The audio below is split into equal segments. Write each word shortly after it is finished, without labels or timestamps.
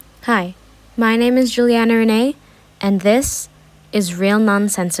Hi, my name is Juliana Renee, and this is Real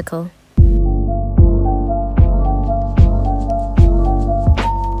Nonsensical.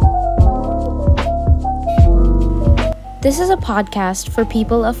 This is a podcast for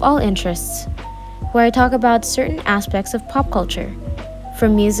people of all interests, where I talk about certain aspects of pop culture,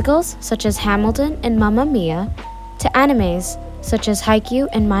 from musicals such as Hamilton and Mamma Mia, to animes such as Haikyuu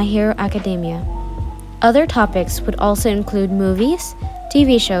and My Hero Academia. Other topics would also include movies,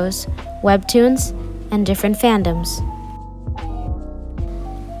 TV shows, webtoons, and different fandoms.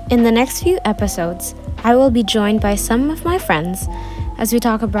 In the next few episodes, I will be joined by some of my friends as we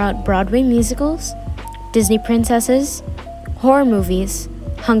talk about Broadway musicals, Disney princesses, horror movies,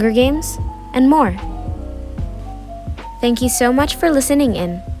 Hunger Games, and more. Thank you so much for listening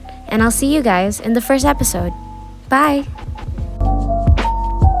in, and I'll see you guys in the first episode. Bye!